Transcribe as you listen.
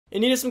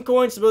and needed some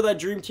coins to build that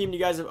dream team you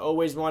guys have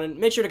always wanted,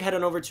 make sure to head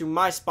on over to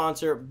my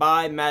sponsor,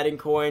 Buy Madden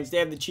Coins. They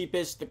have the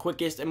cheapest, the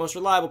quickest, and most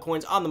reliable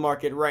coins on the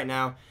market right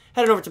now.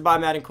 Head on over to Buy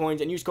Madden Coins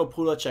and use code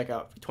Poodle at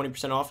checkout for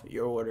 20% off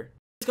your order.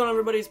 What's going on,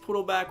 everybody? It's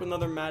Poodle back with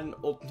another Madden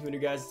Ultimate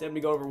video, guys. Today I'm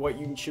going to go over what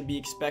you should be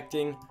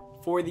expecting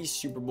for the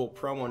Super Bowl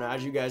promo. Now,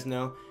 as you guys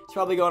know, it's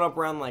probably going up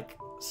around like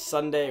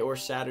Sunday or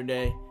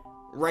Saturday,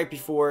 right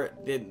before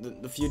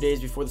the few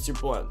days before the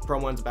Super Bowl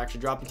promo ends up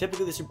actually dropping.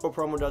 Typically, the Super Bowl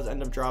promo does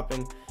end up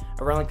dropping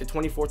around like the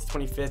 24th to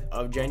 25th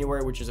of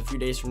January, which is a few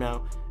days from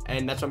now.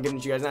 And that's what I'm giving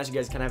it to you guys now, so you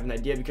guys kind of have an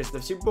idea, because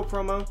the Super Bowl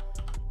promo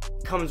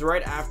comes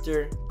right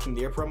after Team of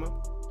the Year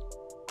promo.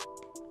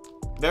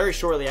 Very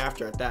shortly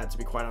after, at that, to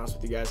be quite honest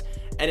with you guys.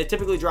 And it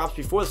typically drops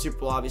before the Super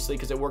Bowl, obviously,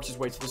 because it works its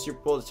way to the Super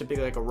Bowl. It's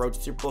typically like a road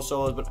to Super Bowl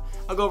solos, but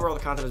I'll go over all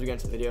the content as we get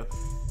into the video.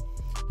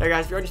 Hey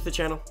guys, if you're new to the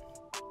channel,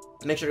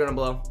 make sure to go down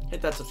below,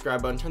 hit that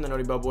subscribe button, turn the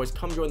noti bell, boys.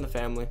 Come join the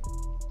family.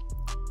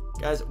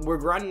 Guys, we're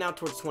grinding now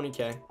towards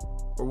 20K.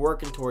 We're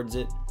working towards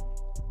it.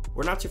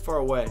 We're not too far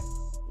away.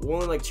 We're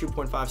only like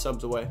 2.5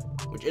 subs away,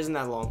 which isn't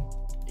that long.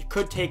 It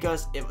could take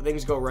us, if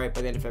things go right,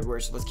 by the end of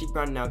February. So let's keep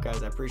grinding out,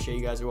 guys. I appreciate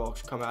you guys who all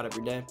come out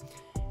every day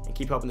and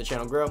keep helping the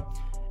channel grow.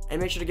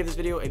 And make sure to give this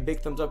video a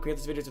big thumbs up. We get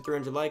this video to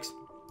 300 likes.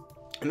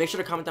 And make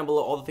sure to comment down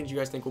below all the things you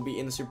guys think will be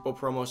in the Super Bowl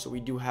promo, so we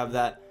do have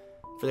that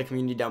for the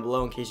community down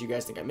below in case you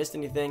guys think I missed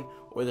anything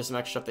or there's some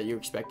extra stuff that you're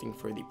expecting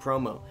for the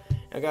promo.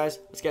 Now guys,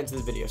 let's get into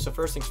this video. So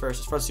first things first,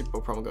 as far as the Super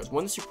Bowl promo goes,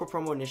 when the Super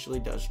Bowl promo initially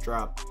does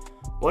drop,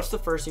 what's the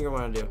first thing you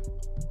want to do?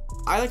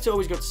 I like to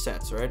always go to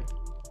sets, right?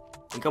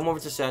 You come over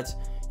to sets,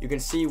 you can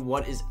see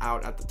what is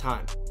out at the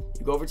time.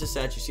 You go over to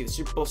sets, you see the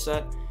Super Bowl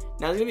set.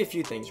 Now there's gonna be a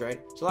few things,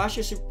 right? So last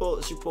year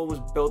the Super Bowl was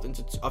built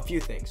into a few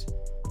things.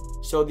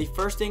 So the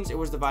first things it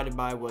was divided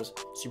by was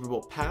Super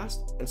Bowl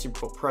past and Super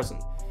Bowl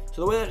present.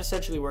 So the way that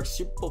essentially works,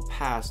 Super Bowl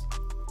past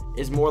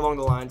is more along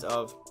the lines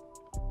of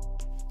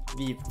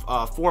the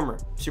former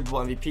Super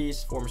Bowl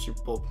MVPs, former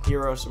Super Bowl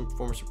heroes, some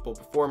former Super Bowl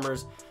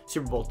performers,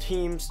 Super Bowl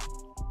teams.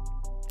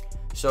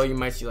 So you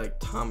might see like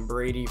Tom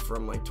Brady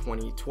from like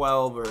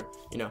 2012, or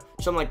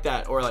something like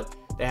that, or like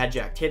they had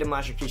Jack Tatum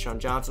last year, Keyshawn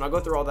Johnson. I'll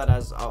go through all that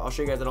as I'll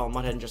show you guys that all in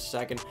Mudhead in just a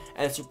second.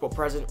 And the Super Bowl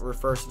present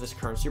refers to this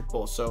current Super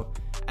Bowl. So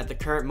at the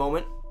current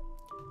moment,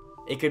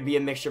 it could be a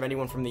mixture of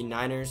anyone from the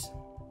Niners.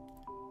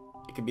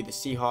 It could be the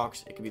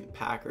Seahawks, it could be the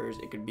Packers,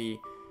 it could be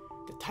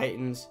the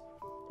Titans.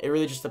 It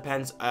really just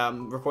depends.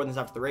 I'm recording this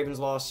after the Ravens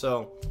loss,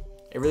 so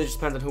it really just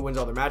depends on who wins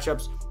all their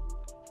matchups.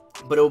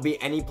 But it will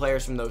be any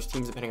players from those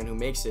teams depending on who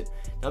makes it.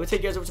 Now let me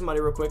take you guys over to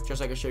Monday real quick, just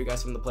so I can show you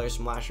guys some of the players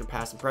from last year,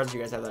 past and present.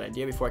 You guys have that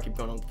idea before I keep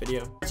going on with the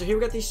video. So here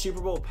we got these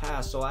Super Bowl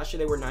past. So last year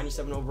they were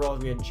 97 overall.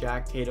 We had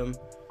Jack Tatum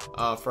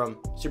from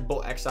Super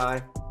Bowl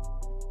XI.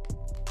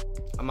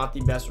 I'm not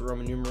the best with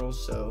Roman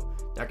numerals, so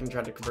I can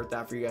try to convert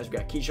that for you guys. We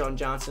got Keyshawn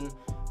Johnson.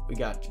 We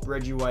got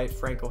Reggie White,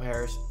 Franco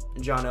Harris,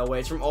 and John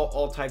Elway. It's from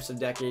all types of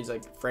decades,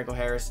 like Franco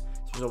Harris,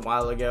 this was a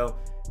while ago.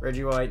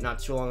 Reggie White, not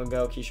too long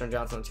ago. Keyshawn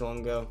Johnson, not too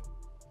long ago.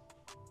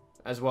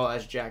 As well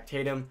as Jack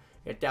Tatum.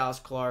 We got Dallas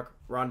Clark,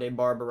 Rondé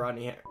Barber,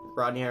 Rodney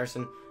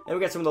Harrison. And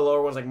we got some of the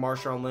lower ones like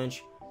Marshawn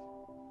Lynch.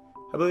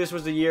 I believe this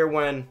was the year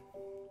when...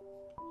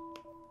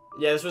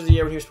 Yeah, this was the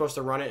year when he was supposed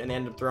to run it and they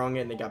ended up throwing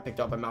it and they got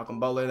picked up by Malcolm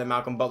Butler. Then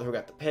Malcolm Butler who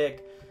got the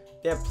pick.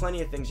 They have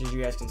plenty of things, as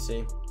you guys can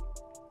see.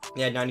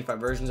 They had 95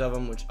 versions of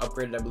them, which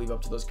upgraded, I believe,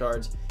 up to those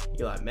cards.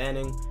 Eli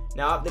Manning.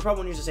 Now, they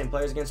probably won't use the same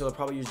players again, so they'll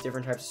probably use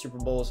different types of Super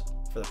Bowls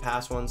for the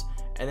past ones.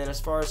 And then as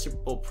far as Super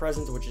Bowl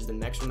present, which is the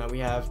next one that we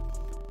have,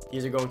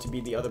 these are going to be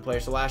the other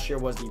players. So last year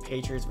was the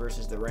Patriots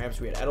versus the Rams.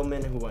 We had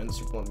Edelman, who won the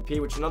Super Bowl MVP,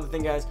 which is another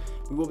thing, guys.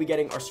 We will be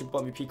getting our Super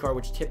Bowl MVP card,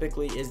 which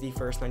typically is the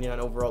first 99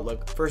 overall,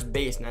 look, first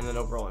base 99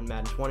 overall in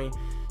Madden 20.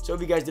 So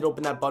if you guys did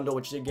open that bundle,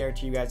 which should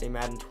guarantee you guys a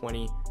Madden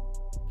 20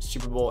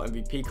 Super Bowl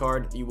MVP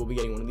card, you will be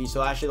getting one of these.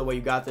 So last year the way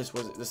you got this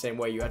was the same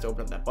way. You had to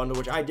open up that bundle,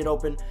 which I did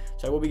open,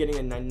 so I will be getting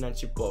a 99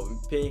 Super Bowl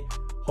MVP.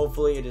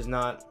 Hopefully it is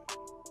not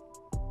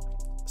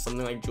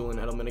something like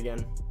Julian Edelman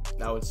again.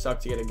 That would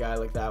suck to get a guy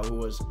like that who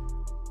was,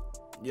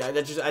 yeah,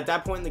 that just at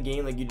that point in the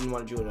game, like, you didn't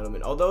want a Julian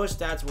Edelman. Although his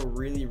stats were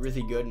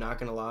really good, not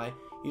gonna lie,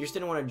 you just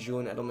didn't want a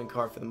Julian Edelman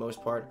card for the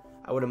most part.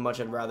 I would have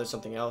much rather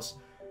something else.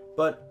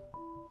 But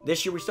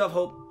this year we still have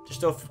hope. There's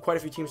still quite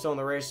a few teams still in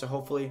the race, so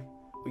hopefully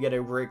we get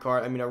a great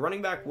card. I mean, a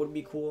running back would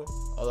be cool,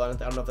 although I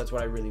don't know if that's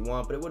what I really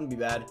want, but it wouldn't be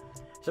bad.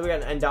 So we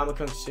got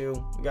Ndamukong Suh,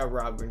 we got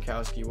Rob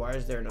Gronkowski. Why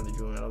is there another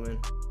Julian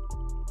Edelman?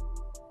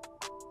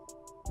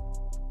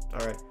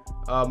 All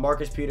right,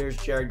 Marcus Peters,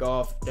 Jared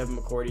Goff, Devin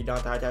McCourty,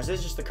 Dante Hightower. This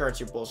is just the current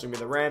Super Bowl, so it's gonna be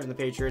the Rams and the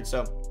Patriots.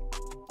 So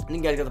I think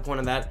you guys got the point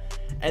of that.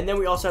 And then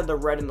we also have the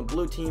red and the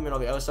blue team and all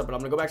the other stuff. But I'm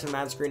gonna go back to the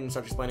Madden screen and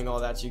start explaining all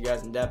that to you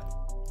guys in depth.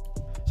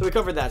 So we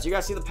covered that. So you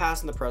guys see the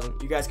past and the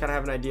present. You guys kind of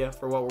have an idea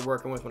for what we're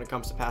working with when it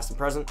comes to past and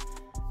present.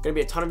 Gonna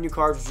be a ton of new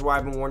cards, which is why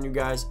I've been warning you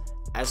guys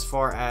as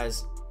far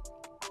as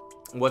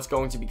what's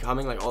going to be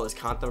coming, like all this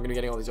content. We're gonna be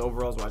getting all these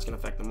overalls, why it's gonna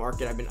affect the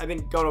market. I've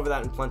been going over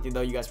that in plenty,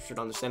 though. You guys should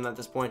understand that at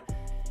this point.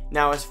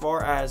 Now, as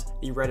far as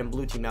the red and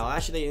blue team, now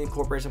actually they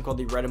incorporated something called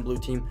the red and blue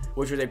team,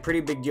 which was a pretty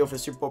big deal for the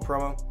Super Bowl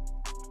promo.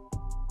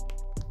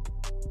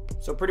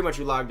 So pretty much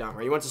you logged down,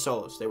 right? You went to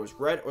solos. There was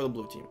red or the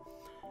blue team.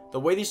 The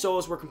way these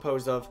solos were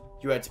composed of,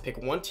 you had to pick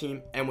one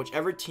team, and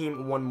whichever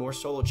team won more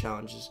solo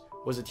challenges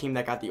was the team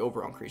that got the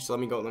overall increase. So let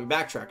me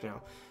backtrack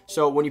now.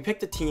 So when you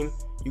picked a team,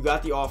 you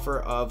got the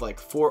offer of like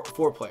four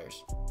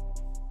players.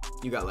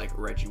 You got like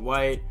Reggie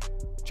White,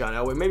 John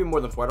Elway, maybe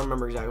more than four. I don't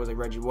remember exactly. It was like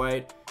Reggie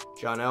White,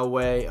 John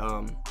Elway,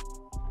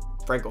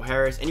 Franco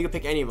Harris, and you could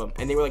pick any of them.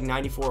 And they were like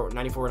 94 or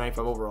 95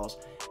 overalls.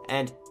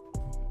 And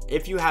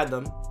if you had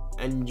them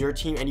and your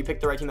team, and you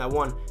picked the right team that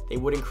won, they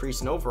would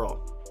increase in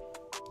overall.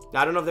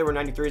 Now, I don't know if they were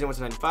 93s and went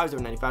to 95s, they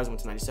were 95s and went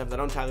to 97s. I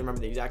don't entirely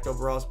remember the exact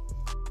overalls.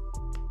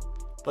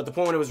 But the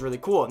point when it was really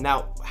cool.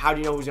 Now, how do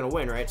you know who's going to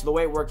win, right? So the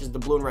way it worked is the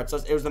blue and red. So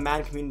it was the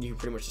Madden community who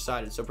pretty much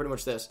decided. So pretty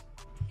much this.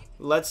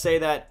 Let's say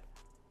that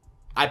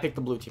I picked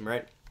the blue team,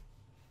 right?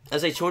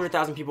 Let's say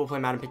 200,000 people play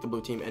Madden pick the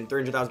blue team and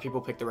 300,000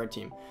 people pick the red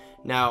team.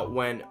 Now,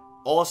 when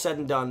all said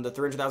and done, the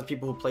 300,000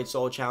 people who played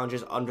solo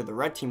challenges under the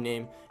red team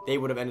name, they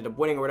would have ended up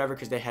winning or whatever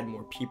because they had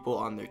more people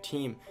on their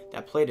team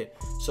that played it.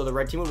 So the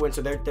red team would win.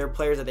 So their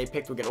players that they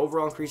picked would get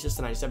overall increases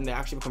to 97. They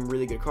actually become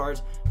really good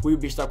cards. We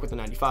would be stuck with the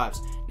 95s.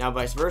 Now,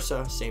 vice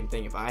versa, same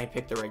thing if I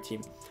picked the right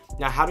team.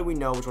 Now, how do we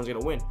know which one's going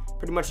to win?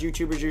 Pretty much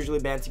YouTubers usually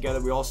band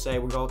together. We all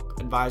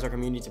advise our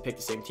community to pick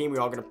the same team.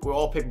 We'll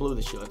all pick blue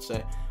this year, let's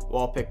say.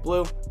 We'll all pick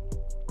blue.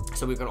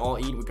 So we can all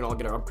eat, we can all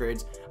get our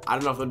upgrades. I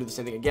don't know if they'll do the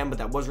same thing again, but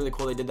that was really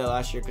cool. They did that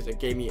last year because it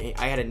gave me,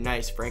 I had a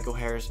nice Franco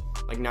Harris,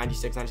 like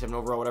 96, 97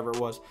 overall, whatever it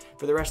was,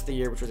 for the rest of the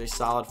year, which was a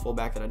solid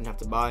fullback that I didn't have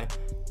to buy.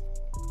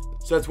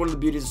 So that's one of the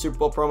beauties of Super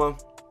Bowl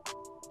promo.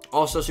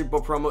 Also, Super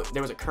Bowl promo,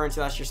 there was a currency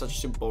last year, such as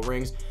Super Bowl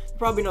rings.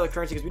 Probably another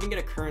currency because we didn't get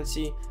a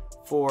currency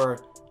for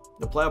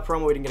the playoff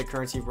promo. We didn't get a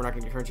currency. We're not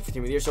going to get a currency for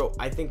team of the year. So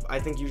I think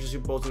usually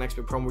Super Bowl is the next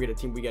big promo.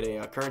 We get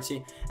a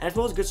currency, and as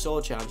well as good solo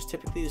challenges.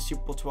 Typically, the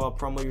Super Bowl 12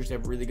 promo usually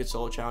have really good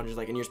solo challenges.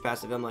 Like in years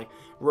past, they've done like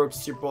road to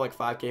Super Bowl like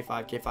 5K,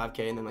 5K,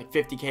 5K, and then like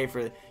 50K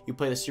for you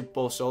play the Super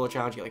Bowl solo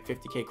challenge. You get like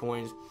 50K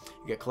coins.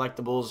 You get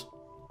collectibles.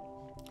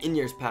 In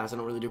years past, I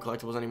don't really do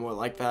collectibles anymore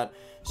like that.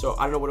 So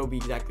I don't know what it'll be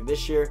exactly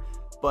this year.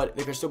 But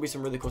there could still be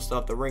some really cool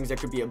stuff. The rings, there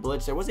could be a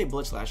blitz. There was a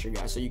blitz last year,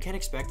 guys. So you can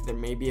expect that there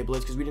may be a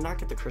blitz because we did not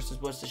get the Christmas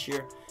blitz this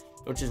year,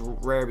 which is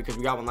rare because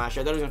we got one last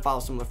year. That was going to follow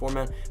a similar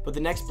format. But the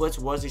next blitz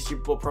was a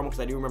Super Bowl promo because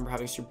I do remember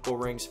having Super Bowl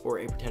rings for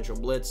a potential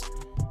blitz.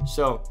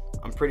 So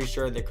I'm pretty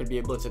sure there could be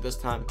a blitz at this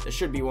time. There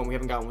should be one. We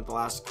haven't gotten with the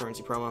last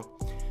currency promo.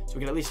 So we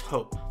can at least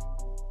hope.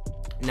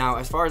 Now,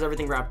 as far as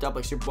everything wrapped up,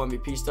 like Super Bowl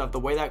MVP stuff, the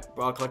way that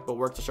collectible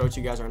works, I'll show it to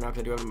you guys right now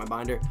because I do have it in my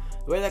binder.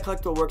 The way that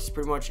collectible works is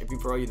pretty much,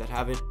 for all you that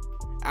have it,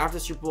 after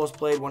the Super Bowl is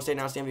played, once they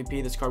announce the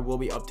MVP, this card will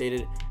be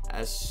updated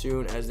as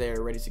soon as they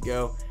are ready to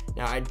go.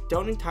 Now, I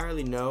don't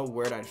entirely know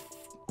where I'd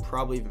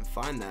probably even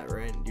find that,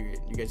 right? Do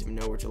you guys even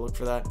know where to look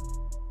for that?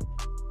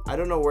 I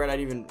don't know where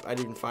I'd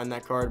even find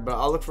that card, but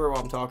I'll look for it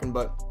while I'm talking.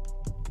 But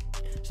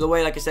so the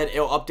way, like I said,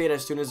 it'll update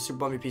as soon as the Super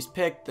Bowl MVP is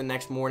picked. The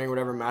next morning,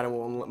 whatever, Madden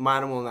will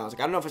announce. Like,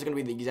 I don't know if it's gonna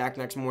be the exact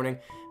next morning.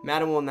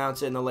 Madden will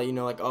announce it and they'll let you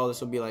know, like, oh,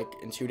 this will be like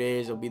in 2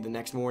 days. It'll be the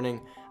next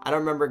morning. I don't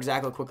remember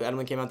exactly quickly. I don't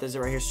think it came out. This is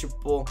right here, Super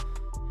Bowl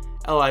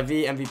LIV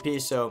MVP.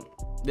 So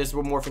this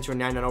will morph into a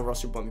 99 overall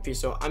Super Bowl MVP.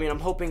 So I mean, I'm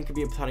hoping it could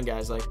be a ton of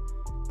guys. Like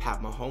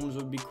Pat Mahomes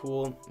would be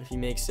cool if he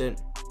makes it.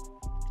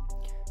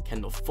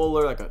 Kendall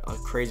Fuller, like a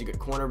crazy good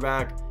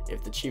cornerback.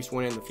 If the Chiefs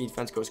win and the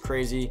defense goes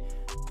crazy.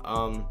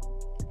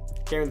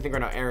 Can't even think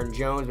right now. Aaron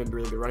Jones, maybe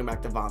really good running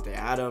back. Devontae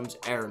Adams,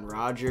 Aaron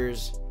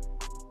Rodgers,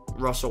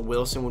 Russell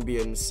Wilson would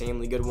be an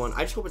insanely good one.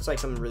 I just hope it's like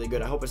something really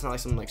good. I hope it's not like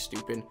something like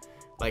stupid,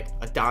 like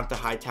a Donta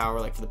Hightower,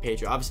 like for the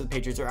Patriots. Obviously the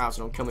Patriots are out,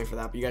 so don't kill me for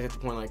that. But you guys get the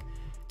point, like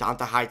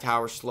Donta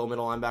Hightower, slow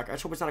middle linebacker. I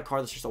just hope it's not a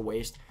card that's just a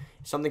waste.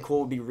 Something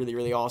cool would be really,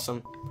 really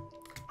awesome.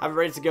 Have it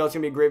ready to go. It's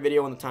gonna be a great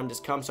video when the time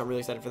just comes. So I'm really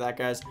excited for that,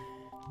 guys.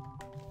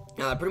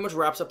 Now that pretty much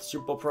wraps up the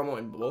Super Bowl promo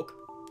in bulk.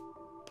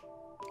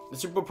 The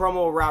Super Bowl promo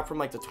will wrap from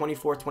like the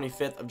 24th,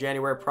 25th of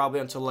January,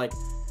 probably until like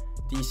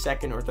the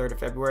 2nd or 3rd of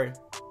February.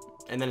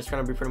 And then it's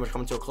going to be pretty much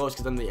coming to a close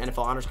because then the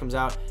NFL Honors comes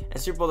out.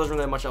 And Super Bowl doesn't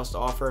really have much else to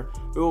offer.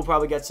 We will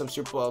probably get some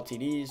Super Bowl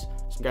LTDs.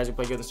 Some guys who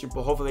play good in the Super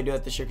Bowl. Hopefully they do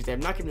that this year because they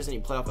have not given us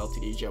any playoff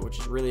LTDs yet, which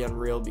is really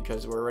unreal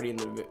because we're already in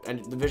the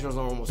divisionals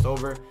are almost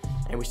over.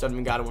 And we still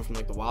haven't gotten one from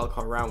like the wild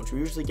card round, which we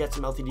usually get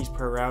some LTDs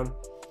per round.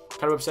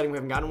 Kind of upsetting we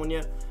haven't gotten one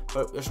yet.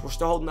 But we're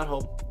still holding that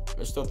hope.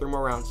 There's still 3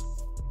 more rounds.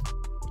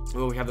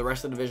 We have the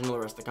rest of the divisional, the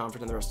rest of the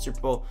conference, and the rest of the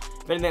Super Bowl.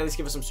 If anything, at least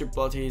give us some Super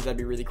Bowl LTDs. That'd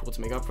be really cool to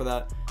make up for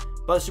that.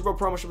 But the Super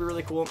Bowl promo should be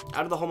really cool.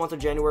 Out of the whole month of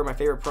January, my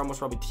favorite promo is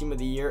probably Team of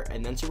the Year,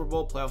 and then Super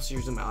Bowl. Playoffs is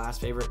usually my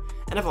last favorite.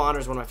 NFL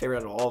Honors is one of my favorite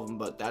out of all of them,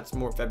 but that's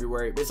more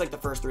February. It's like the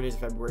first 3 days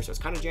of February, so it's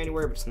kind of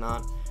January, but it's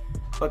not.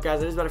 But guys,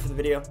 that is about it for the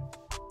video.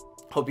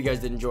 Hope you guys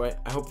did enjoy it.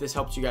 I hope this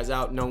helps you guys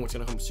out, knowing what's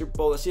going to come to Super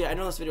Bowl. Let's see, I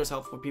know this video is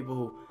helpful for people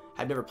who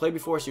have never played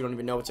before, so you don't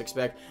even know what to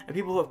expect, and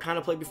people who have kind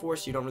of played before,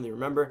 so you don't really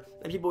remember,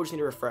 and people who just need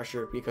a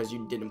refresher because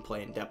you didn't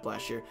play in depth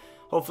last year.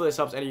 Hopefully this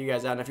helps any of you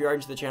guys out, and if you are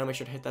into the channel, make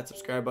sure to hit that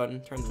subscribe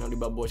button, turn the noty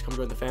bell, boys, come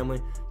join the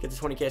family, get to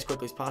 20K as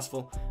quickly as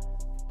possible.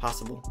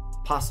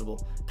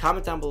 possible.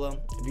 Comment down below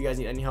if you guys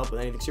need any help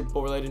with anything Super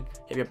Bowl related.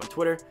 Hit me up on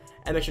Twitter,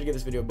 and make sure to give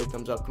this video a big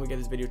thumbs up. Can we get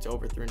this video to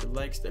over 300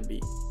 likes? That'd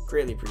be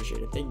greatly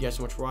appreciated. Thank you guys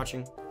so much for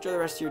watching. Enjoy the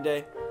rest of your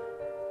day.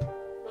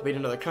 I'll be in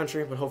another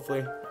country, but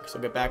hopefully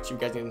I'll get back to you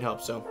guys needing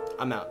help. So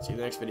I'm out. See you in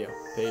the next video.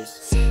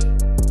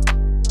 Peace.